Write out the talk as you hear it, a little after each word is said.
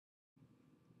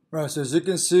Right, so as you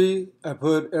can see, I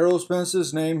put Errol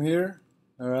Spence's name here.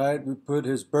 All right, we put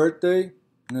his birthday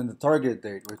and then the target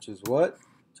date, which is what?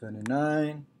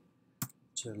 29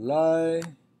 July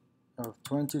of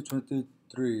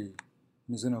 2023.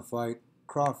 He's going to fight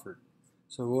Crawford.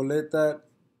 So we'll let that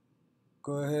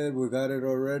go ahead. We got it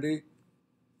already.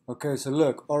 Okay, so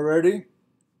look, already.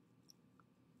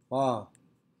 Wow.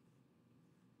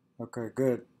 Okay,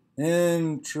 good.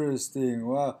 Interesting.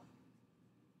 Wow.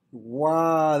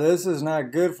 Wow, this is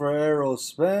not good for Errol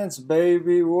Spence,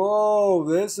 baby. Whoa,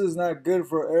 this is not good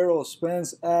for Errol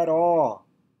Spence at all.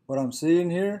 What I'm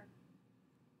seeing here,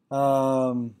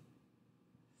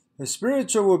 his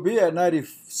spiritual will be at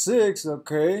 96,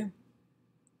 okay.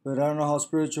 But I don't know how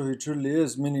spiritual he truly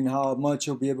is, meaning how much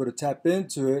he'll be able to tap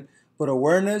into it. But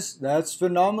awareness, that's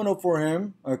phenomenal for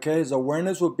him, okay. His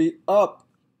awareness will be up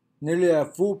nearly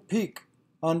at full peak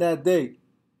on that date.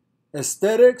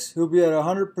 Aesthetics, he'll be at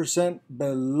 100%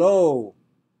 below.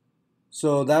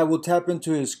 So that will tap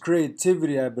into his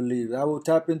creativity, I believe. That will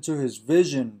tap into his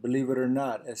vision, believe it or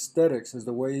not. Aesthetics is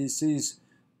the way he sees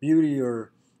beauty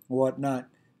or whatnot.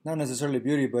 Not necessarily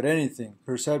beauty, but anything.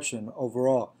 Perception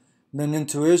overall. And then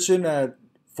intuition at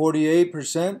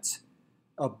 48%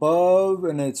 above,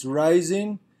 and it's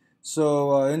rising.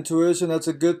 So intuition, that's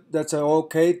an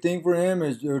okay thing for him.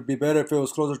 It would be better if it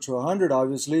was closer to 100,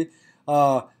 obviously.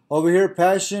 Over here,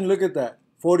 passion, look at that,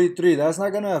 43. That's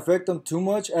not going to affect him too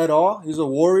much at all. He's a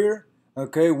warrior.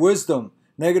 Okay, wisdom,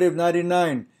 negative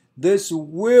 99. This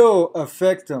will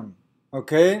affect him,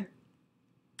 okay?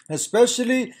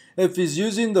 Especially if he's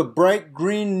using the bright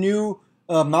green new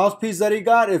mouthpiece that he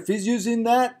got. If he's using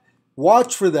that,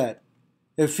 watch for that.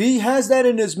 If he has that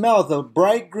in his mouth, a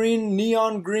bright green,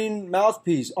 neon green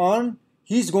mouthpiece on,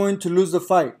 he's going to lose the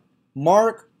fight.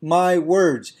 Mark my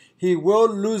words. He will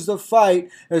lose the fight,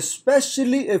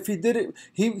 especially if he did it.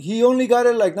 He only got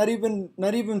it like not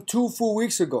even 2 full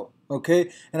weeks ago.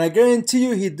 Okay, and I guarantee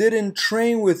you he didn't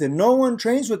train with it. No one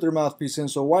trains with their mouthpiece,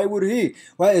 and so why would he?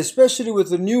 Why, especially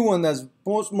with the new one that's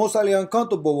mostly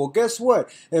uncomfortable. Well, guess what?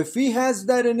 If he has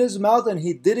that in his mouth and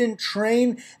he didn't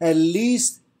train at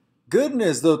least,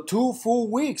 goodness, the 2 full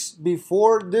weeks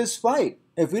before this fight,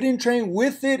 if he didn't train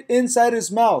with it inside his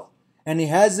mouth and he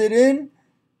has it in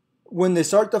when they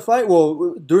start the fight,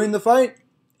 well, during the fight,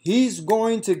 he's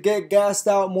going to get gassed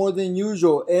out more than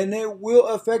usual, and it will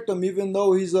affect him, even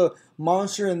though he's a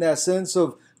monster in that sense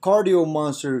of cardio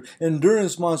monster,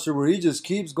 endurance monster, where he just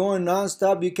keeps going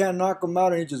nonstop. You can't knock him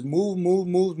out, and he just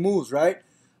moves, right?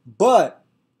 But,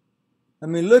 I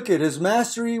mean, look at his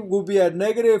mastery will be at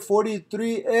negative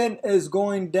 43 and is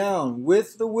going down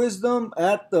with the wisdom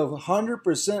at the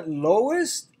 100%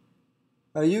 lowest.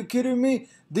 Are you kidding me?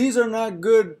 These are not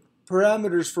good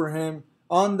parameters for him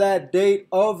on that date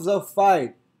of the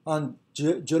fight on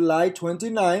July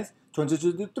 29th,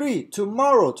 2023.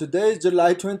 Tomorrow. Today is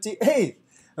July 28th.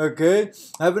 Okay?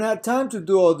 I haven't had time to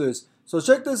do all this. So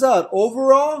check this out.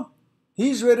 Overall,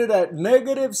 he's rated at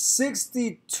negative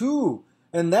 62.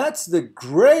 And that's the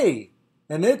gray.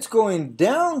 And it's going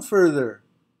down further.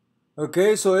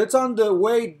 Okay? So it's on the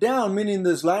way down, meaning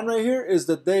this line right here is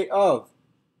the day of.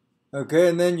 Okay?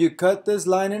 And then you cut this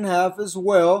line in half as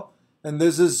well. And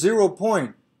this is 0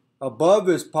 point. Above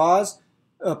is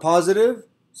positive,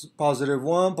 positive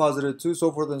 1, positive 2,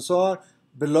 so forth and so on.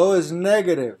 Below is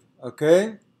negative,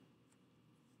 okay?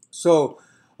 So,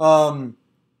 and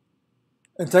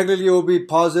technically it will be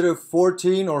positive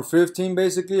 14 or 15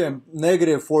 basically, and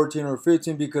negative 14 or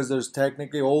 15 because there's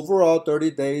technically overall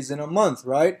 30 days in a month,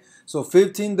 right? So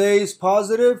 15 days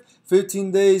positive,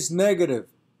 15 days negative.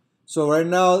 So right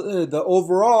now the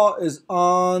overall is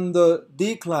on the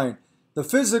decline. The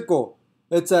physical,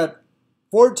 it's at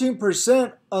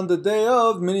 14% on the day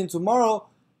of, meaning tomorrow,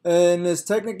 and it's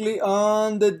technically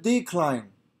on the decline.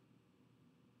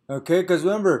 Okay, because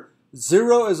remember,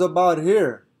 0 is about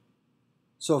here.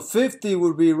 So 50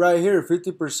 would be right here,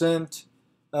 50%,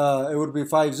 it would be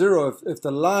 50 if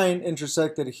the line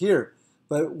intersected here.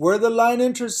 But where the line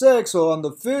intersects, so on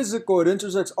the physical, it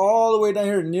intersects all the way down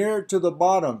here, near to the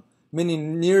bottom,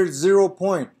 meaning near 0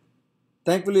 point.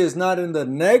 Thankfully, it's not in the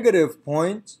negative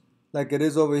point like it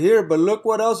is over here. But look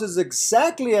what else is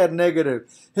exactly at negative.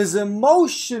 His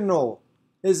emotional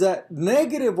is at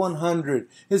negative 100.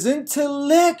 His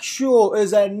intellectual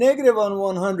is at negative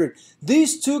 100.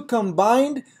 These two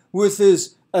combined with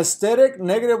his aesthetic,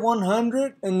 negative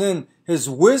 100, and then his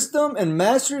wisdom and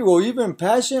mastery, well, even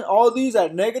passion, all these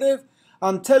at negative.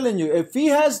 I'm telling you, if he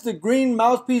has the green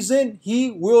mouthpiece in, he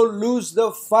will lose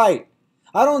the fight.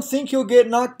 I don't think he'll get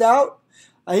knocked out.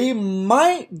 He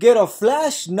might get a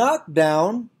flash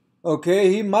knockdown,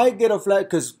 okay? He might get a flash,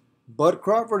 because Bud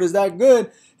Crawford is that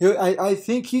good. I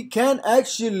think he can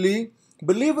actually,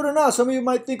 believe it or not, some of you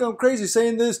might think I'm crazy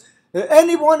saying this.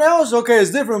 Anyone else, okay,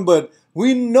 it's different, but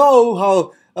we know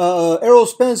how Errol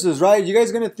Spence is, right? You guys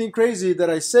are going to think crazy that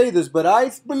I say this, but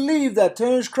I believe that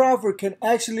Terrence Crawford can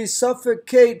actually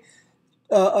suffocate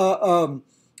Errol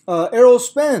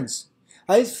Spence.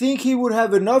 I think he would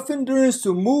have enough endurance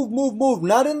to move,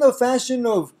 not in the fashion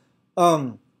of,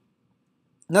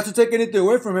 not to take anything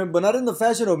away from him, but not in the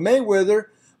fashion of Mayweather,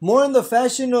 more in the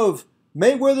fashion of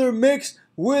Mayweather mixed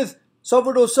with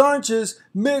Salvador Sanchez,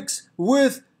 mixed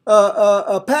with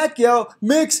Pacquiao,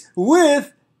 mixed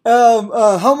with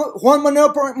Juan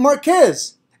Manuel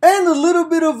Marquez, and a little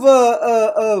bit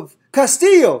of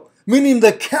Castillo, meaning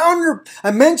the counter.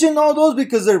 I mentioned all those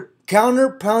because they're counter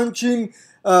punching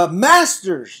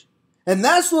masters, and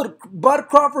that's what Bud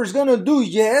Crawford is gonna do.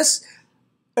 Yes,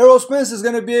 Errol Spence is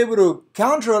gonna be able to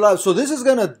counter a lot, so this is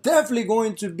gonna definitely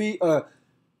going to be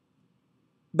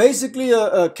basically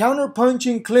a counter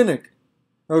punching clinic.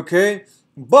 Okay,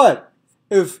 but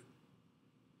if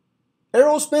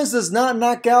Errol Spence does not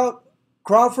knock out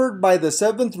Crawford by the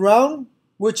 7th round,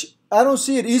 which I don't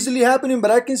see it easily happening,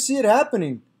 but I can see it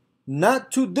happening.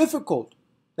 Not too difficult.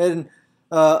 And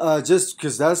just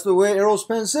because that's the way Errol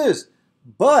Spence is.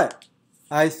 But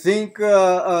I think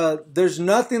there's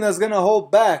nothing that's going to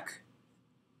hold back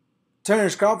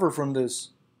Terrence Crawford from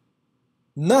this.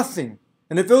 Nothing.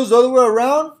 And if it was the other way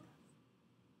around,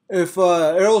 if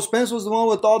Errol Spence was the one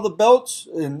with all the belts,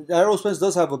 and Errol Spence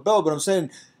does have a belt, but I'm saying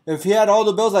if he had all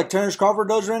the belts like Terrence Crawford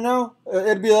does right now,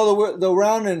 it'd be the other way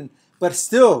around. But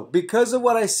still, because of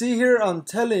what I see here, I'm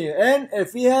telling you, and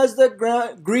if he has the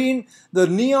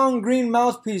neon green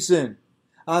mouthpiece in,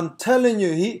 I'm telling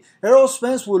you, Errol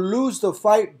Spence will lose the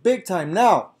fight big time.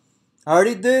 Now, I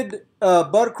already did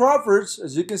Bud Crawford's,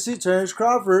 as you can see, Terrence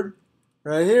Crawford.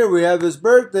 Right here, we have his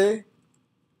birthday.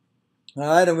 All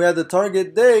right, and we have the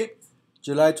target date,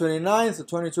 July 29th of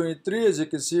 2023, as you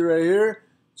can see right here.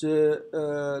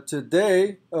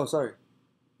 Today,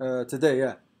 today,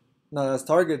 yeah. No, that's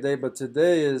target day, but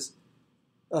today is,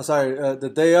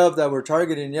 the day of that we're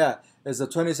targeting, yeah, is the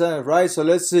 27th, right? So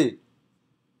let's see.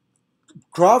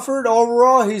 Crawford,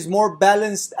 overall, he's more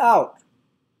balanced out.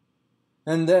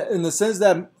 And in the sense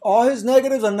that all his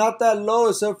negatives are not that low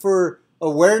except for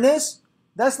awareness,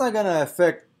 that's not going to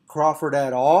affect Crawford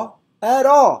at all. At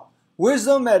all.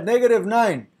 Wisdom at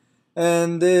 -9.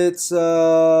 And it's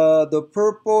the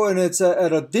purple, and it's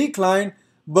at a decline,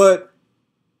 but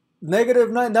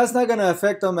 -9, that's not going to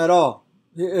affect him at all.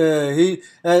 He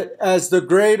as the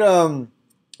great, oh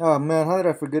man, how did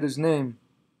I forget his name?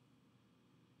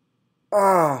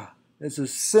 It's a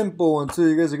simple one too.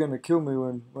 You guys are going to kill me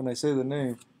when I say the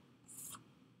name.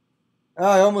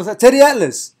 I almost had Teddy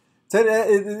Atlas.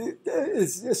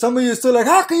 Some of you are still like,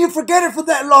 how can you forget it for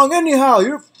that long anyhow?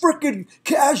 You're freaking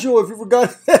casual if you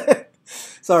forgot that.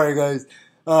 Sorry, guys.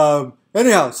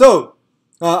 Anyhow, so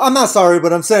I'm not sorry,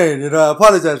 but I'm saying, I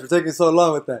apologize for taking so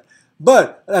long with that.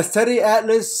 But as Teddy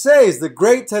Atlas says, the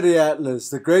great Teddy Atlas,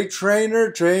 the great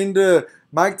trainer, trained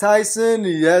Mike Tyson,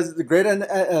 he has the great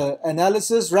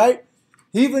analysis, right?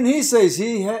 Even he says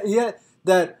he had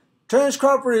that Terrence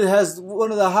Crawford has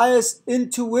one of the highest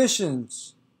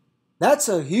intuitions. That's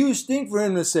a huge thing for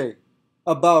him to say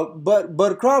about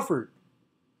Bud Crawford.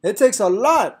 It takes a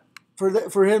lot for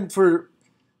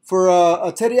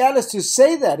Teddy Atlas to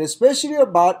say that, especially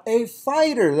about a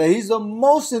fighter, that he's the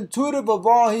most intuitive of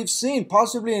all he's seen,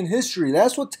 possibly in history.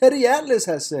 That's what Teddy Atlas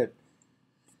has said.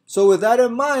 So with that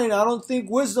in mind, I don't think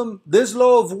this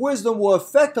low of wisdom will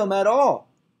affect him at all.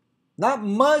 Not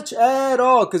much at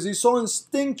all, because he's so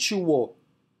instinctual.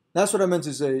 That's what I meant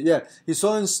to say. Yeah, he's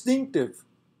so instinctive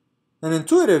and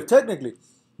intuitive, technically.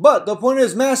 But the point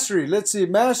is mastery. Let's see.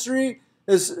 Mastery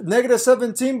is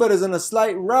 -17, but is in a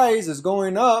slight rise. It's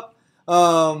going up.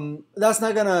 That's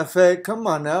not going to affect, come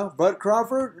on now, Bud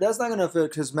Crawford, that's not going to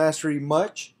affect his mastery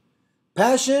much.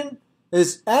 Passion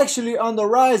is actually on the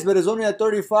rise, but it's only at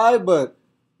 35, but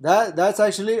that's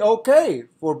actually okay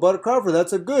for Bud Crawford.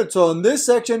 That's a good. So in this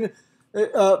section,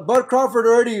 Bud Crawford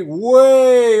already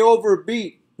way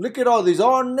overbeat. Look at all these,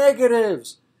 all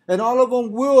negatives. And all of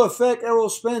them will affect Errol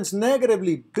Spence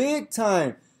negatively, big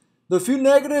time. The few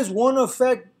negatives won't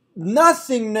affect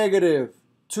nothing negative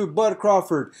to Bud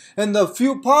Crawford. And the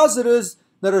few positives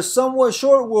that are somewhat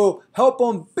short will help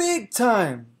him big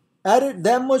time. Added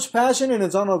that much passion, and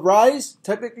it's on a rise,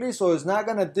 technically, so it's not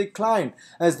going to decline.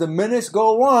 As the minutes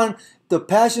go on, the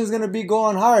passion is going to be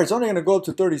going higher. It's only going to go up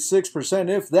to 36%,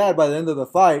 if that, by the end of the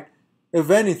fight, if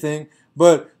anything.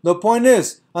 But the point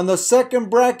is, on the second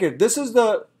bracket, this is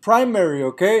the primary,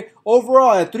 okay?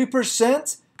 Overall, at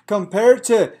 3%, compared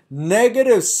to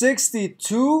negative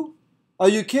 62? Are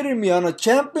you kidding me? On a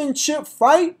championship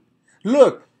fight?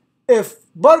 Look, if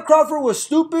Bud Crawford was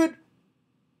stupid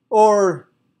or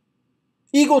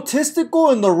egotistical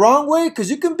in the wrong way,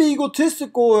 because you can be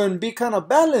egotistical and be kind of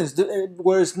balanced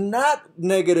where it's not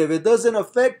negative. It doesn't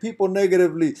affect people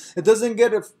negatively. It doesn't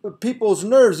get people's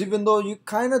nerves, even though you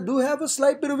kind of do have a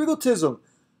slight bit of egotism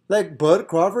like Bud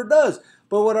Crawford does.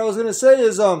 But what I was going to say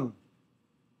is the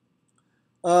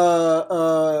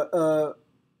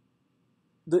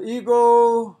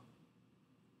ego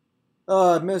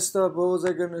I messed up. What was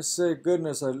I going to say?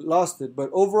 Goodness, I lost it. But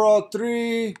overall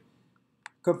 3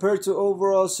 compared to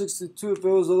overall 62 if it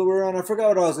was the other way around. I forgot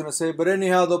what I was going to say. But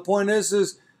anyhow, the point is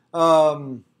if it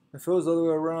was the other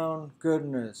way around,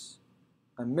 goodness,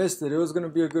 I missed it. It was going to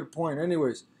be a good point.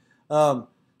 Anyways,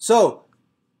 so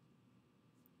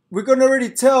we can already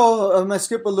tell, I'm going to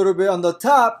skip a little bit, on the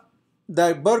top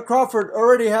that Bud Crawford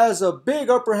already has a big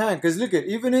upper hand. Because look at,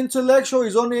 even intellectual,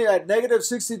 he's only at negative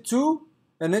 62.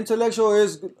 And intellectual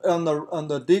is on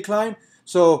the decline.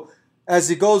 So as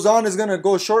he goes on, it's going to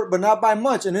go short, but not by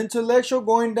much. And intellectual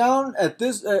going down at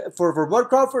this for Bud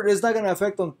Crawford is not going to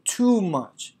affect him too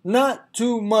much. Not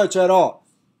too much at all.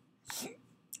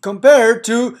 Compared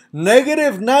to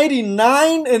negative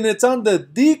 99 and it's on the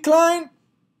decline,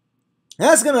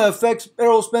 that's going to affect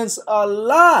Errol Spence a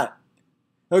lot.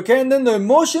 Okay, and then the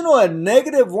emotional at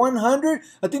negative 100.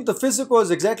 I think the physical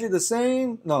is exactly the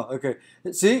same. No, okay.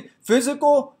 See,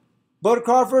 physical, Bud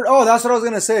Crawford. Oh, that's what I was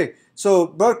going to say. So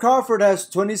Bud Crawford has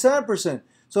 27%.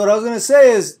 So what I was going to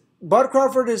say is Bud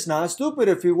Crawford is not stupid.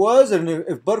 If he was, and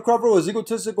if Bud Crawford was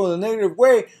egotistical in a negative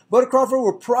way, Bud Crawford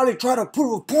would probably try to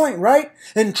prove a point, right?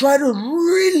 And try to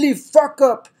really fuck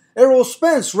up Errol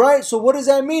Spence, right? So what does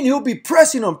that mean? He'll be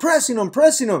pressing him.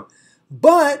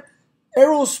 But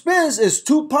Errol Spence is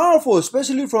too powerful,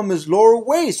 especially from his lower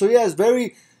waist. So he has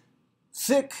very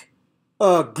thick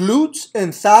glutes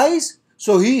and thighs.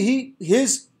 So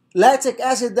his lactic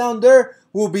acid down there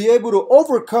will be able to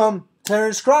overcome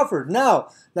Terrence Crawford. Now,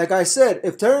 like I said,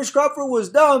 if Terrence Crawford was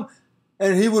dumb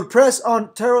and he would press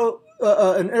on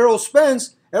Errol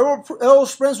Spence, Errol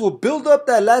Spence will build up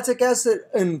that lactic acid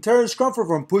in Terrence Crawford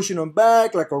from pushing him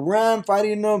back like a ram,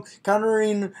 fighting him,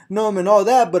 countering him, and all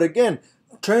that. But again,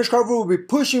 Terrence Crawford will be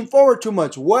pushing forward too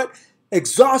much. What?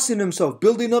 Exhausting himself,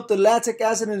 building up the lactic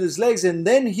acid in his legs, and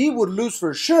then he would lose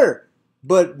for sure.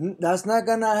 But that's not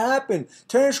going to happen.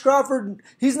 Terrence Crawford,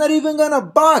 he's not even going to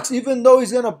box, even though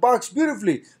he's going to box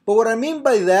beautifully. But what I mean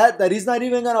by that he's not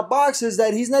even going to box, is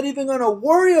that he's not even going to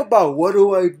worry about what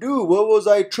do I do? What was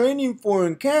I training for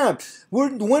in camp?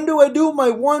 When do I do my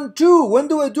 1-2? When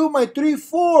do I do my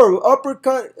 3-4?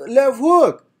 Uppercut, left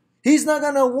hook. He's not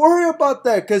going to worry about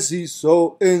that because he's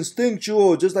so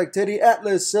instinctual, just like Teddy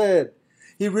Atlas said.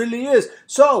 He really is.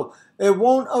 So it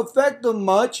won't affect him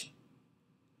much.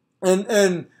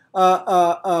 And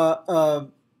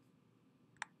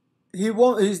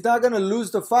he's not going to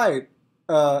lose the fight.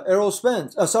 Errol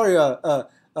Spence.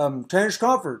 Terrence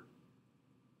Crawford.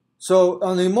 So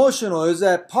on the emotional, is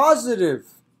that positive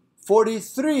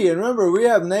 43. And remember, we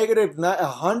have negative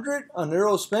 100 on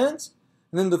Errol Spence.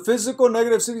 And then the physical,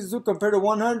 negative 62 compared to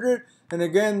 100. And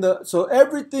again, so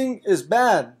everything is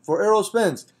bad for Errol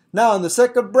Spence. Now, in the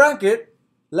second bracket,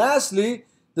 lastly,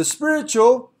 the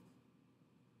spiritual.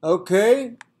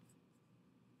 Okay.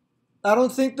 I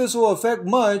don't think this will affect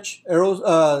much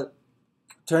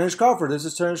Terrence Crawford. This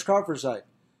is Terrence Crawford's side.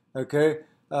 Okay.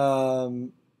 As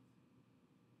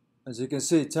you can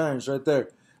see, Terrence right there.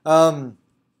 I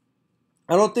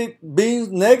don't think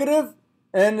being negative,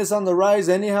 and it's on the rise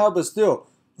anyhow, but still,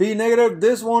 being negative,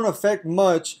 this won't affect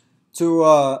much to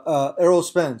Errol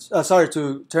Spence.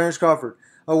 To Terrence Crawford.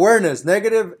 Awareness,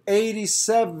 negative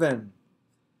 87.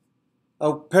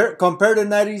 Compared to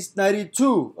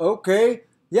 92. Okay.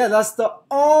 Yeah, that's the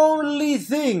only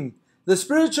thing. The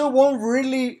spiritual won't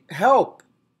really help.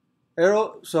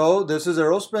 So this is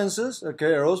Errol Spence's.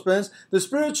 Okay, Errol Spence. The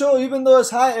spiritual, even though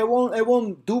it's high, it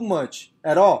won't do much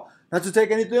at all. Not to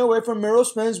take anything away from Errol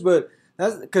Spence, but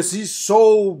that's because he's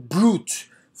so brute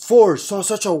force,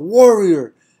 such a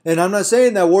warrior. And I'm not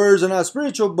saying that warriors are not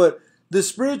spiritual, but the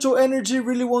spiritual energy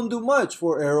really won't do much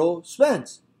for Errol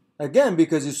Spence. Again,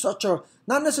 because he's such a,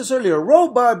 not necessarily a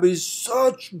robot, but he's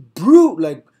such brute,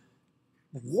 like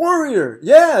warrior.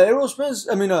 Yeah, Errol Spence,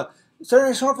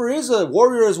 Terrence Crawford is a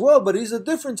warrior as well, but he's a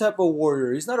different type of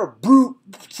warrior. He's not a brute,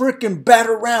 freaking bat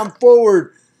around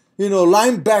forward,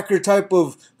 linebacker type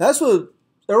of, that's what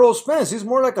Errol Spence, he's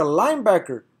more like a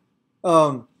linebacker.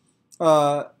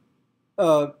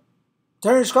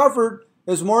 Terrence Crawford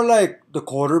is more like the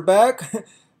quarterback.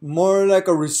 more like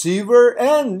a receiver,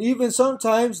 and even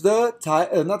sometimes the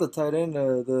not the tight end,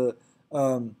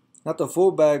 not the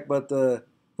fullback, but the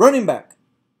running back.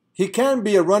 He can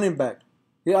be a running back.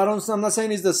 Yeah, I'm not saying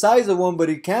he's the size of one, but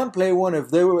he can play one if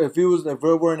they were, if they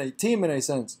were in a team in a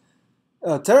sense.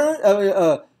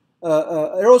 Errol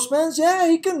Spence, yeah,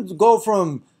 he can go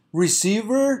from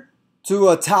receiver to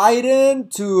a tight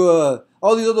end to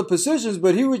all these other positions,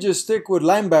 but he would just stick with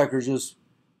linebackers, just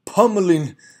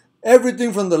pummeling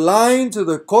everything from the line to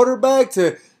the quarterback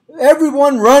to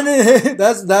everyone running.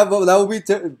 That would be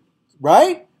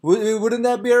right? Wouldn't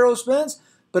that be Errol Spence?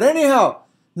 But anyhow,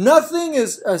 nothing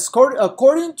is,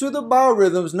 according to the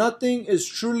biorhythms, nothing is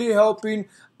truly helping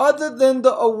other than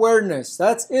the awareness.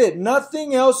 That's it.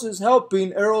 Nothing else is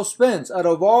helping Errol Spence out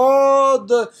of all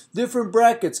the different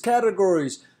brackets,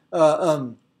 categories,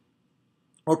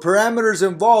 or parameters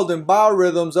involved in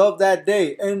biorhythms of that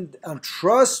day. And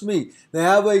trust me, they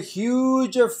have a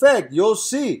huge effect. You'll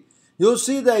see. You'll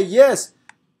see that, yes,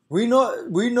 we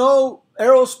know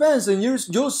Errol Spence, and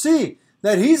you'll see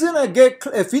that he's going to get,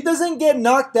 if he doesn't get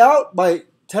knocked out by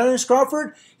Terrence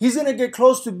Crawford, he's going to get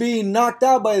close to being knocked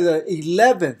out by the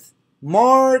 11th.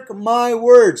 Mark my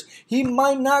words. He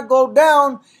might not go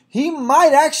down. He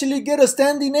might actually get a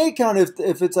standing 8 count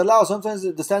if it's allowed. Sometimes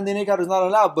the standing 8 count is not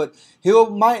allowed, but he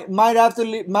might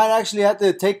actually have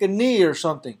to take a knee or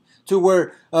something to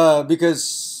where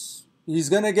because he's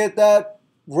going to get that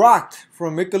rocked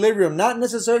from equilibrium, not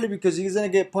necessarily because he's gonna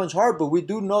get punched hard, but we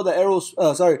do know that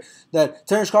that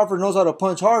Terrence Crawford knows how to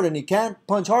punch hard, and he can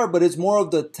punch hard, but it's more of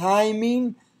the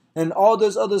timing and all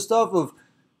this other stuff of,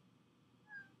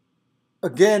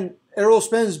 again, Errol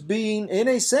Spence being, in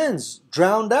a sense,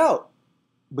 drowned out.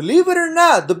 Believe it or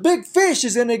not, the big fish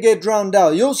is gonna get drowned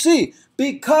out. You'll see,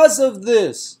 because of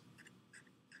this.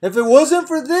 If it wasn't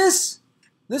for this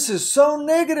is so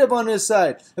negative on his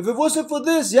side. If it wasn't for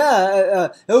this,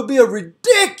 it would be a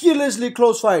ridiculously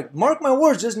close fight. Mark my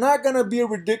words, it's not going to be a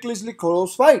ridiculously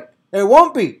close fight. It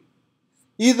won't be.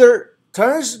 Either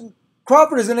Terrence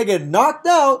Crawford is going to get knocked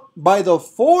out by the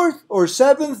 4th or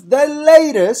 7th, the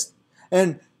latest,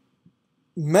 and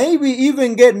maybe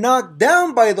even get knocked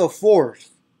down by the 4th.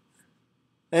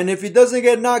 And if he doesn't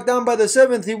get knocked down by the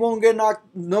 7th, he won't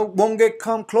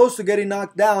come close to getting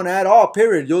knocked down at all,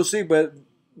 period. You'll see, but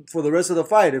for the rest of the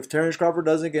fight, if Terrence Crawford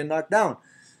doesn't get knocked down.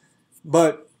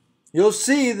 But you'll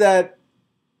see that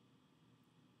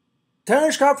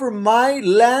Terrence Crawford might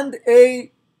land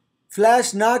a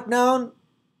flash knockdown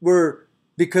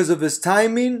because of his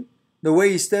timing, the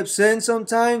way he steps in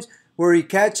sometimes, where he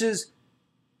catches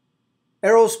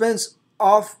Errol Spence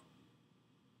off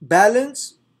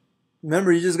balance.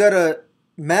 Remember, you just got to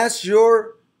mass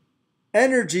your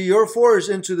energy, your force,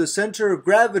 into the center of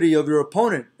gravity of your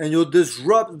opponent, and you'll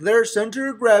disrupt their center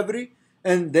of gravity,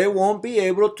 and they won't be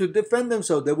able to defend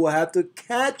themselves. They will have to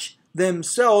catch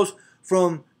themselves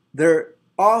from their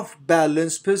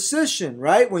off-balance position,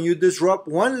 right? When you disrupt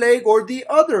one leg or the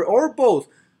other, or both,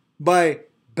 by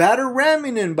batter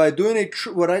ramming in, by doing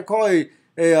what I call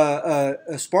a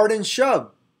Spartan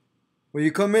shove, where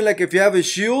you come in like if you have a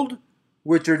shield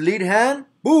with your lead hand,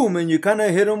 boom, and you kind of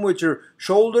hit them with your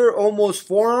shoulder, almost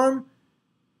forearm,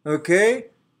 okay?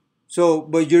 So,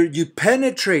 but you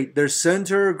penetrate their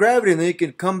center of gravity, and then you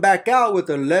can come back out with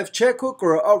a left check hook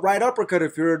or a right uppercut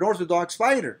if you're an orthodox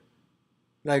fighter,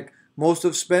 like most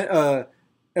of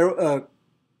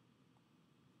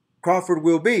Crawford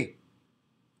will be.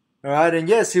 All right, and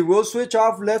yes, he will switch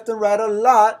off left and right a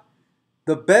lot.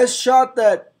 The best shot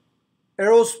that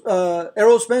Errol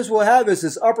Spence will have is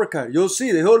his uppercut. You'll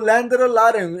see that he'll land it a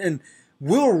lot and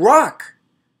will rock.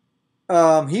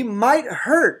 He might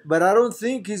hurt, but I don't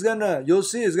think he's gonna. You'll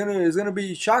see, it's gonna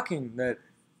be shocking that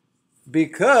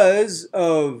because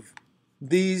of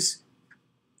these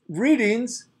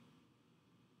readings,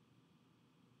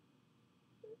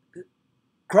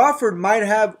 Crawford might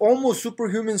have almost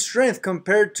superhuman strength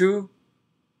compared to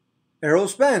Errol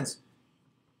Spence.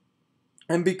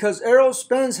 And because Errol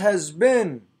Spence has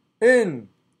been in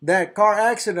that car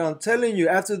accident, I'm telling you,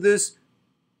 after this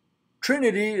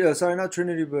trilogy,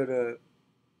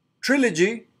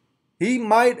 he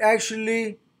might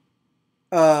actually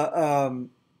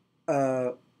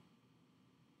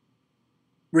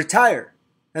retire.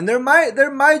 And there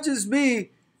might just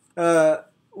be, well,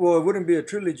 it wouldn't be a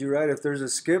trilogy, right? If there's a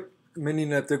skip, meaning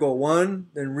that they go one,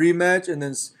 then rematch, and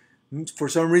then for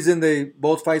some reason they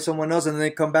both fight someone else and then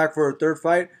they come back for a third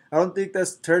fight. I don't think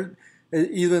that's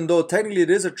even though technically it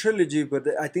is a trilogy, but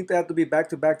I think they have to be back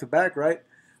to back to back, right?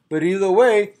 But either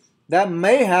way, that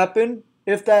may happen.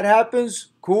 If that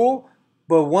happens, cool.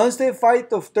 But once they fight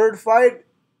the third fight,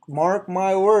 mark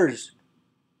my words,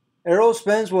 Errol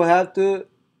Spence will have to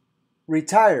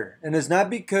retire. And it's not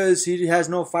because he has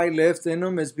no fight left in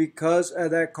him, it's because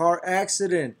of that car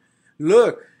accident.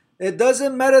 Look, it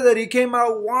doesn't matter that he came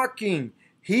out walking.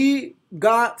 He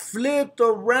got flipped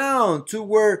around to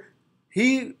where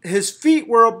his feet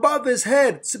were above his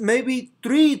head maybe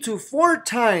 3 to 4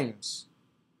 times.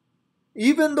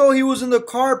 Even though he was in the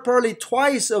car probably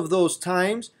twice of those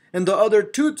times, and the other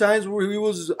 2 times where he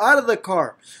was out of the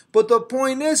car. But the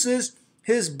point is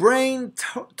his brain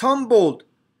tumbled.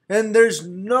 And there's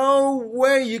no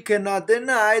way you cannot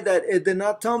deny that it did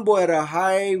not tumble at a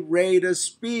high rate of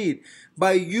speed.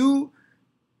 By you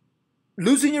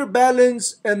losing your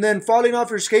balance and then falling off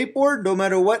your skateboard, no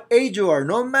matter what age you are,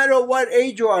 no matter what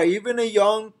age you are, even a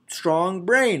young, strong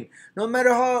brain, no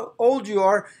matter how old you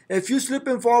are, if you slip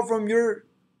and fall from your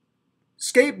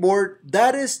skateboard,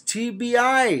 that is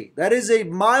TBI. That is a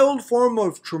mild form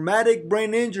of traumatic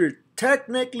brain injury.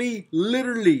 Technically,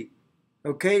 literally.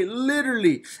 Okay,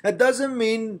 literally. That doesn't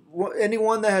mean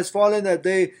anyone that has fallen that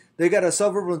they gotta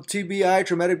suffer from TBI,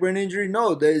 traumatic brain injury.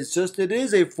 No, it's just it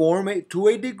is a form to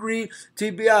a degree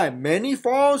TBI. Many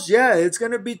falls, yeah, it's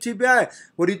gonna be TBI.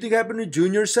 What do you think happened to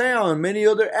Junior Seau and many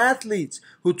other athletes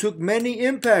who took many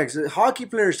impacts? Hockey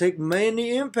players take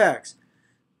many impacts.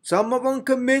 Some of them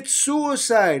commit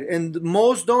suicide, and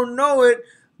most don't know it,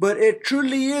 but it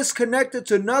truly is connected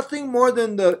to nothing more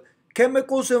than the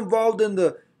chemicals involved in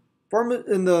the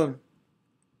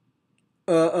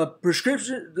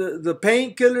prescription, the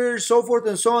painkillers, so forth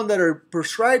and so on that are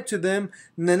prescribed to them.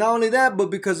 And then not only that, but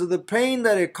because of the pain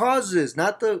that it causes,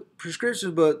 not the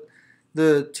prescriptions, but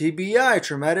the TBI,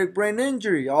 traumatic brain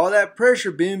injury, all that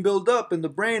pressure being built up in the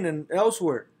brain and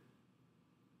elsewhere.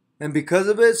 And because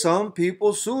of it, some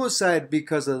people suicide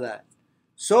because of that.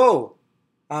 So,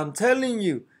 I'm telling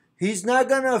you, he's not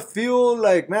gonna feel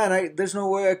like, man, there's no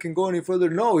way I can go any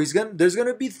further. No, there's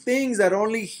gonna be things that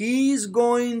only he's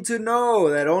going to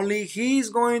know, that only he's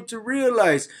going to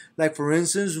realize. Like, for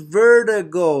instance,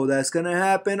 vertigo. That's gonna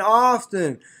happen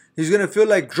often. He's gonna feel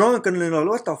like drunk and then,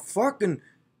 what the fuck? And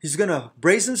he's gonna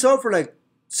brace himself for like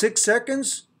 6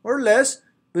 seconds or less.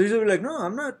 But he's gonna be like, no,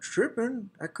 I'm not tripping.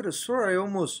 I could have swore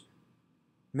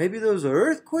maybe there was an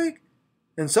earthquake.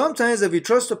 And sometimes if you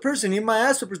trust a person, you might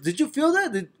ask the person, did you feel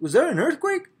that? Was there an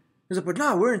earthquake? He's like, but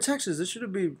no, we're in Texas. There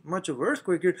shouldn't be much of an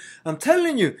earthquake here. I'm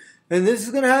telling you. And this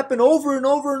is going to happen over and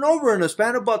over and over in a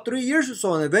span of about 3 years or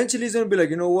so. And eventually he's going to be like,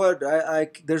 you know what?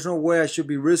 There's no way I should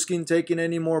be risking taking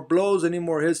any more blows, any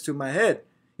more hits to my head.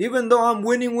 Even though I'm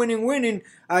winning,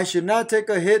 I should not take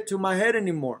a hit to my head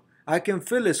anymore. I can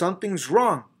feel it. Something's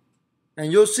wrong.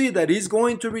 And you'll see that he's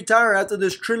going to retire after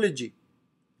this trilogy.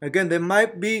 Again, there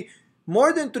might be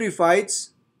more than 3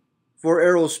 fights for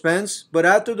Errol Spence, but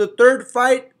after the 3rd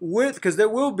fight because there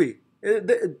will be.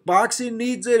 Boxing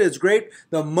needs it. It's great.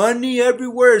 The money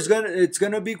everywhere it's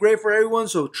gonna be great for everyone.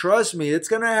 So trust me, it's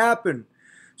gonna happen.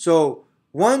 So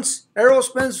once Errol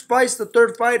Spence fights the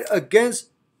 3rd fight against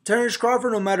Terrence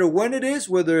Crawford, no matter when it is,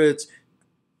 whether it's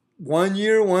 1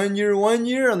 year on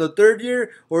the 3rd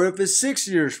year, or if it's 6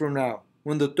 years from now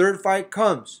when the 3rd fight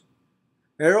comes,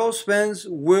 Errol Spence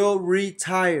will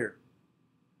retire,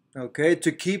 okay,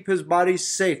 to keep his body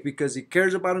safe because he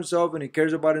cares about himself and he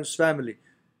cares about his family.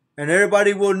 And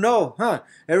everybody will know,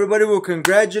 Everybody will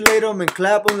congratulate him and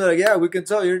clap him. They're like, yeah, we can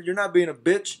tell you're not being a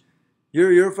bitch.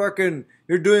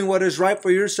 You're doing what is right for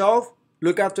yourself.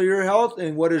 Look after your health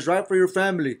and what is right for your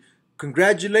family.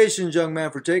 Congratulations, young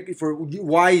man,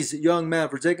 wise young man,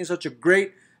 for taking such a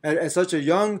great at such a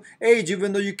young age,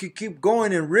 even though you could keep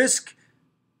going and risk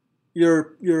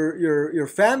your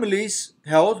family's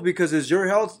health, because it's your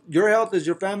health is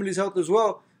your family's health as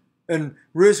well, and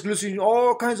risk losing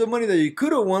all kinds of money that you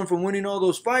could have won from winning all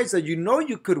those fights that you know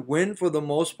you could win for the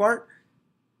most part.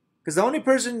 Because the only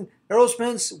person Errol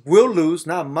Spence will lose,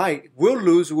 not might, will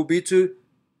lose, will be to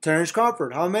Terrence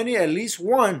Crawford. How many? At least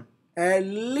one. At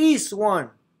least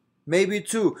one. Maybe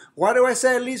 2. Why do I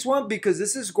say at least 1? Because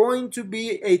this is going to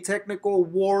be a technical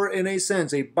war in a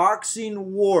sense. A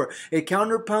boxing war. A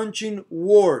counterpunching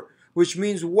war. Which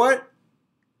means what?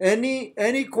 Any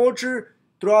culture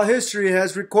throughout history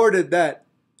has recorded that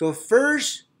the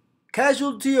first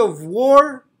casualty of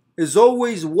war is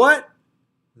always what?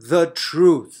 The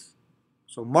truth.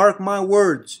 So mark my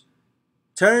words.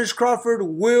 Terrence Crawford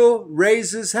will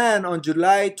raise his hand on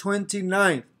July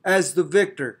 29th as the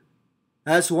victor.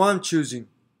 That's who I'm choosing.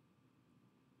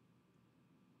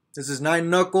 This is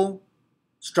 9-knuckle,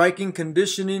 striking,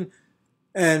 conditioning,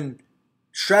 and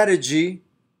strategy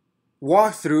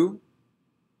walkthrough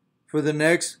for the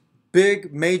next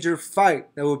big major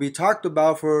fight that will be talked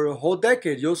about for a whole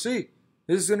decade. You'll see.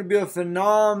 This is going to be a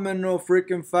phenomenal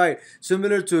freaking fight.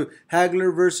 Similar to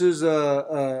Hagler versus,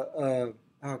 oh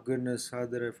goodness, how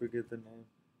did I forget the name?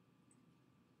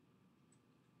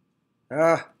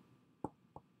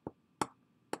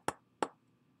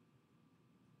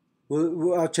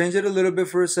 I'll change it a little bit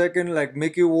for a second, like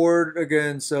Mickey Ward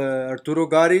against Arturo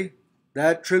Gatti.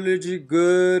 That trilogy,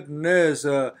 goodness.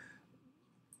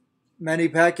 Manny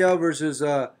Pacquiao versus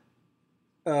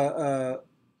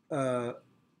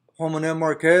Juan Manuel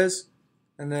Marquez.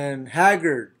 And then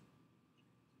Haggard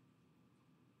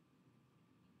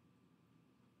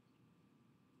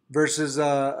versus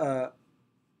oh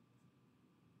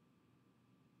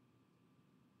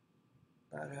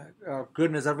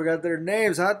goodness, I forgot their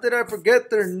names. How did I forget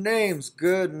their names?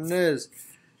 Goodness.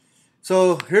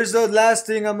 So here's the last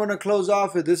thing I'm gonna close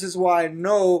off with. This is why I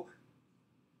know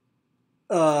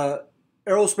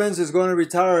Errol Spence is going to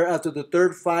retire after the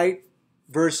third fight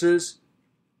versus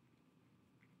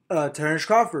Terrence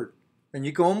Crawford, and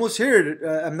you can almost hear it.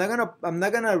 I'm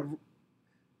not gonna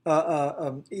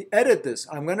edit this.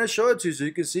 I'm gonna show it to you so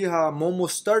you can see how I'm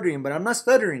almost stuttering, but I'm not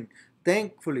stuttering.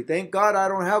 Thankfully, thank God I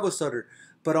don't have a stutter.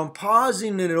 But I'm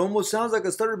pausing and it almost sounds like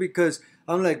a stutter because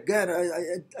I'm like, God,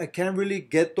 I can't really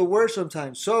get the word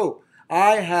sometimes. So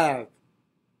I have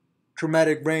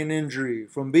traumatic brain injury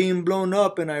from being blown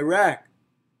up in Iraq.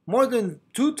 More than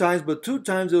 2 times, but 2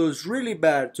 times it was really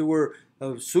bad to where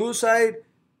a suicide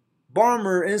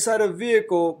bomber inside a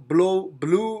vehicle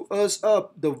blew us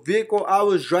up. The vehicle I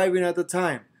was driving at the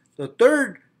time. The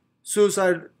third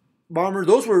suicide bomber,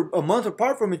 those were a month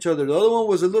apart from each other. The other one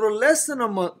was a little less than a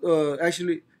month.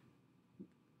 Actually,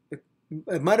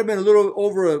 it might have been a little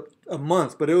over a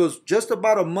month, but it was just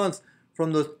about a month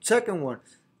from the second one.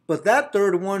 But that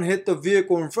third one hit the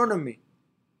vehicle in front of me.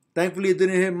 Thankfully, it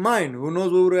didn't hit mine. Who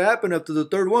knows what would have happened after the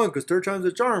third one, because third time's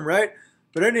a charm, right?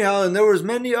 But anyhow, and there was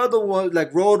many other ones,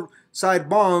 like roadside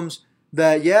bombs,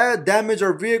 that, yeah, damaged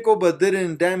our vehicle, but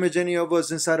didn't damage any of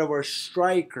us inside of our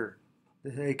striker.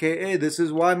 AKA, this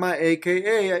is why my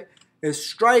AKA is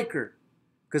striker.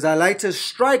 Because I like to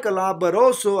strike a lot, but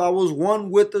also I was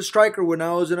one with the striker when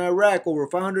I was in Iraq. Over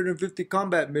 550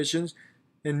 combat missions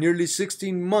in nearly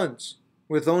 16 months.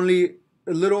 With only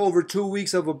a little over 2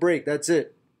 weeks of a break. That's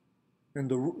it. And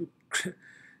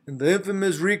the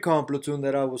infamous recon platoon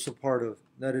that I was a part of.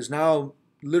 That is now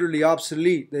literally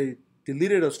obsolete. They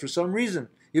deleted us for some reason.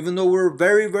 Even though we're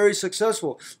very, very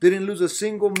successful. Didn't lose a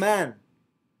single man.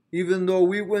 Even though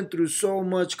we went through so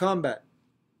much combat.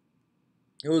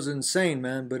 It was insane,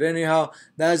 man. But anyhow,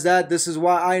 that's that. This is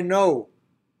why I know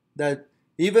that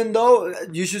even though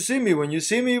you should see me. When you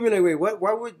see me, you'll be like, wait, what?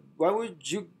 Why would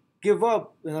you give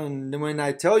up? And when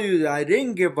I tell you that I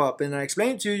didn't give up and I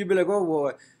explain to you, you'll be like, oh,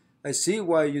 well, I see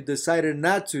why you decided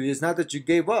not to. It's not that you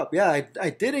gave up. Yeah, I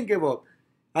didn't give up.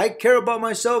 I care about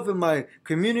myself and my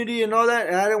community and all that.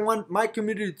 And I don't want my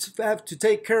community to have to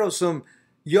take care of some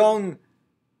young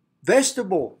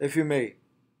vegetable, if you may.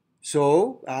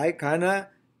 So I kind of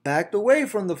backed away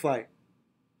from the fight.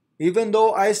 Even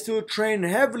though I still train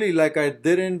heavily, like I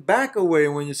didn't back away.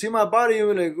 And when you see my body,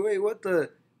 you're like, wait, what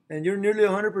the? And you're nearly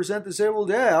 100%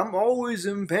 disabled. Yeah, I'm always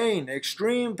in pain,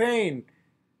 extreme pain,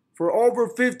 for over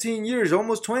 15 years,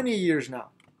 almost 20 years now.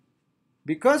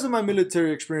 Because of my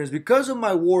military experience, because of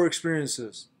my war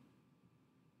experiences.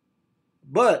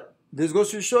 But this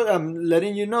goes to show, I'm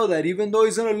letting you know that even though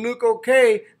he's going to look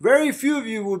okay, very few of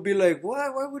you would be like, why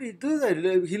would he do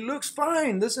that? He looks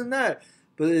fine, this and that.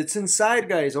 But it's inside,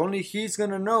 guys. Only he's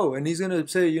going to know. And he's going to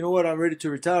say, you know what, I'm ready to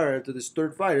retire after this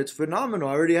third fight. It's phenomenal.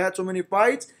 I already had so many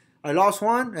fights. I lost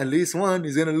one, at least one.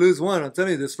 He's going to lose one. I'm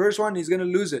telling you, this first one, he's going to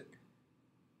lose it.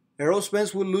 Errol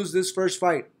Spence will lose this first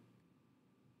fight.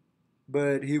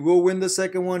 But he will win the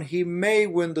second one. He may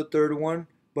win the third one.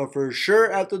 But for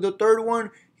sure, after the third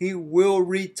one, he will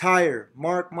retire.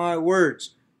 Mark my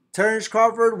words. Terrence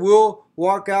Crawford will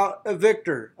walk out a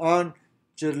victor on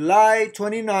July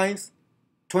 29th,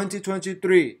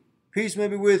 2023. Peace may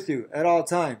be with you at all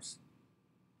times.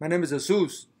 My name is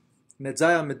Jesus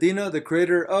Medzaya Medina, the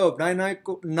creator of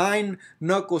Nine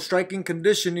Knuckle Striking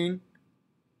Conditioning.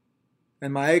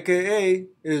 And my AKA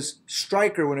is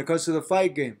Striker when it comes to the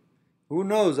fight game. Who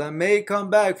knows? I may come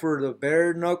back for the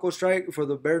bare knuckle strike, for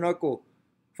the bare knuckle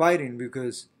fighting,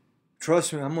 because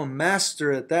trust me, I'm a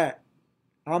master at that.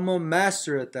 I'm a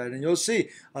master at that. And you'll see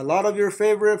a lot of your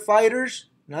favorite fighters,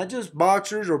 not just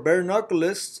boxers or bare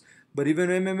knuckleists, but even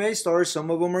MMA stars, some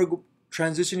of them are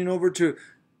transitioning over to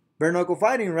bare knuckle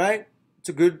fighting, right?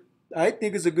 I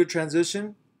think it's a good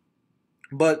transition.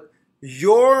 But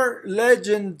your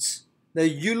legends that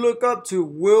you look up to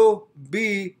will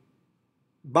be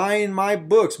buying my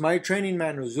books, my training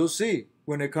manuals. You'll see.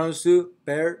 when it comes to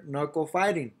bare knuckle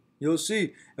fighting. You'll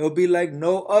see. It'll be like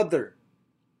no other.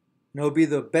 And it'll be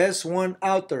the best one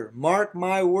out there. Mark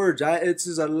my words.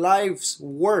 It's a life's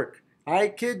work. I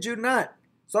kid you not.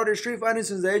 Started street fighting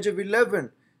since the age of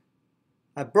 11.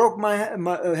 I broke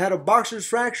had a boxer's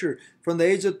fracture from the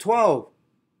age of 12.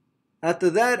 After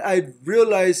that, I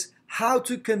realized how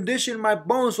to condition my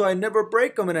bones so I never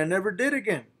break them, and I never did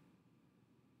again.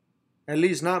 At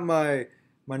least not my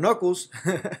knuckles.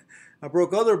 I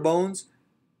broke other bones.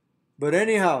 But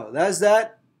anyhow, that's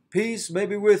that. Peace may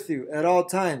be with you at all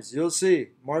times. You'll see.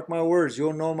 Mark my words.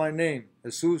 You'll know my name.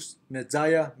 Jesus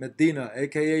Nezaya Medina,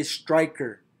 a.k.a.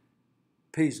 Striker.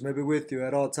 Peace may be with you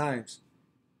at all times.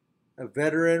 A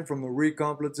veteran from a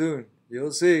recon platoon.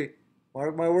 You'll see.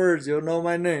 Mark my words. You'll know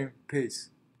my name. Peace.